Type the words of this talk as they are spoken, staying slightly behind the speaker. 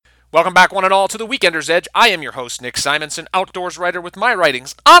Welcome back, one and all, to the Weekender's Edge. I am your host, Nick Simonson, outdoors writer with my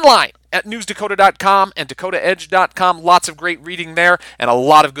writings online at newsdakota.com and dakotaedge.com. Lots of great reading there and a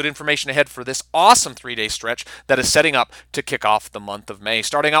lot of good information ahead for this awesome 3-day stretch that is setting up to kick off the month of May.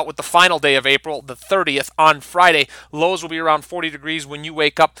 Starting out with the final day of April, the 30th, on Friday. Lows will be around 40 degrees when you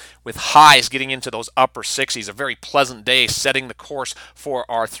wake up, with highs getting into those upper 60s. A very pleasant day setting the course for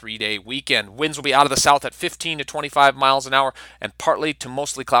our 3-day weekend. Winds will be out of the south at 15 to 25 miles an hour, and partly to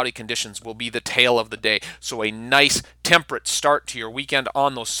mostly cloudy conditions will be the tail of the day. So a nice temperate start to your weekend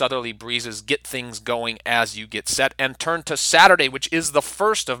on those southerly breezes. Get things going as you get set, and turn to Saturday, which is the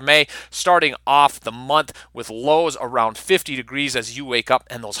 1st of May, starting off the month with lows around 50 degrees as you wake up,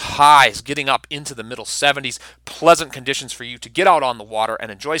 and those highs getting up into the middle 70s. Pleasant conditions for you to get out on the water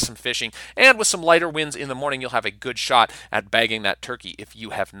and enjoy some fishing, and with some lighter winds in the morning, you'll have a good shot at bagging that turkey if you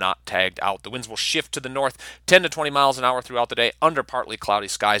have not tagged out. The winds will shift to the north 10 to 20 miles an hour throughout the day under partly cloudy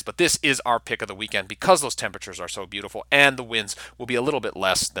skies, but this is our pick of the weekend because those temperatures are so beautiful, and the winds will be a little bit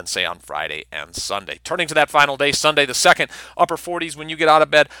less than, say, on Friday and Sunday. Turning to that final day, Sunday the 2nd, upper 40s when you get out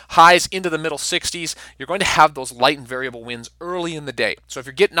of bed, highs into the middle 60s. You're going to have those light and variable winds early in the day. So if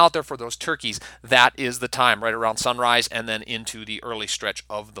you're getting out there for those turkeys, that is the time, right around sunrise and then into the early stretch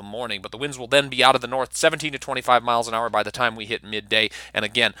of the morning. But the winds will then be out of the north, 17 to 25 miles an hour by the time we hit midday. And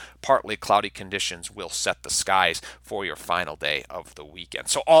again, partly cloudy conditions will set the skies for your final day of the weekend.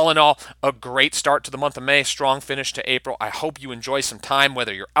 So all in all, a great start to the month of May, strong finish to April. I hope you enjoy some time,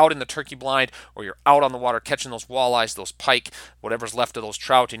 whether you're out in the turkey blind or you're out on the water catching those walleyes, those pike, whatever's left of those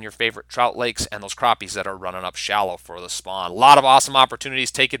trout in your favorite trout lakes, and those crappies that are running up shallow for the spawn. A lot of awesome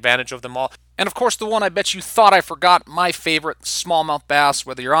opportunities. Take advantage of them all. And of course, the one I bet you thought I forgot, my favorite, smallmouth bass.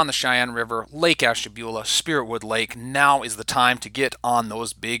 Whether you're on the Cheyenne River, Lake Ashtabula, Spiritwood Lake, now is the time to get on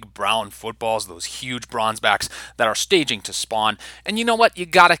those big brown footballs, those huge bronzebacks that are staging to spawn. And you know what? You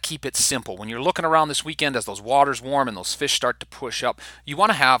gotta keep it simple. When you're looking around this weekend as those waters warm and those fish start to push up, you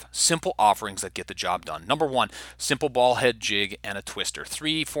want to have simple offerings that get the job done. Number one, simple ball head jig and a twister.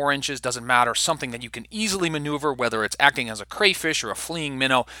 3-4 inches, doesn't matter. Something that you can easily maneuver, whether it's acting as a crayfish or a fleeing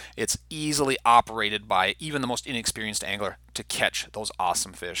minnow. It's easily operated by even the most inexperienced angler to catch those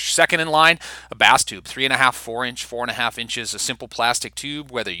awesome fish. Second in line, a bass tube, 3.5, 4 inch, 4.5 inches, a simple plastic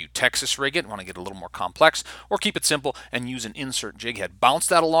tube, whether you Texas rig it, want to get a little more complex, or keep it simple and use an insert jig head. Bounce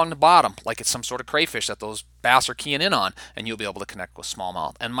that along the bottom like it's some sort of crayfish that those bass are keying in on, and you'll be able to connect with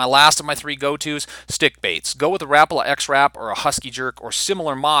smallmouth. And my last of my 3 go-tos, stick baits. Go with a Rapala X-Rap or a Husky Jerk or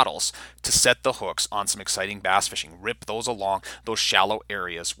similar models to set the hooks on some exciting bass fishing. Rip those along those shallow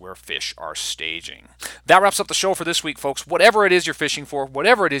areas where fish are staging. That wraps up the show for this week, folks. Whatever it is you're fishing for,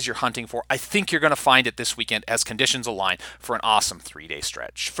 whatever it is you're hunting for, I think you're going to find it this weekend as conditions align for an awesome 3-day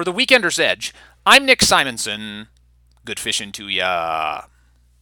stretch. For the Weekender's Edge, I'm Nick Simonson. Good fishing to ya.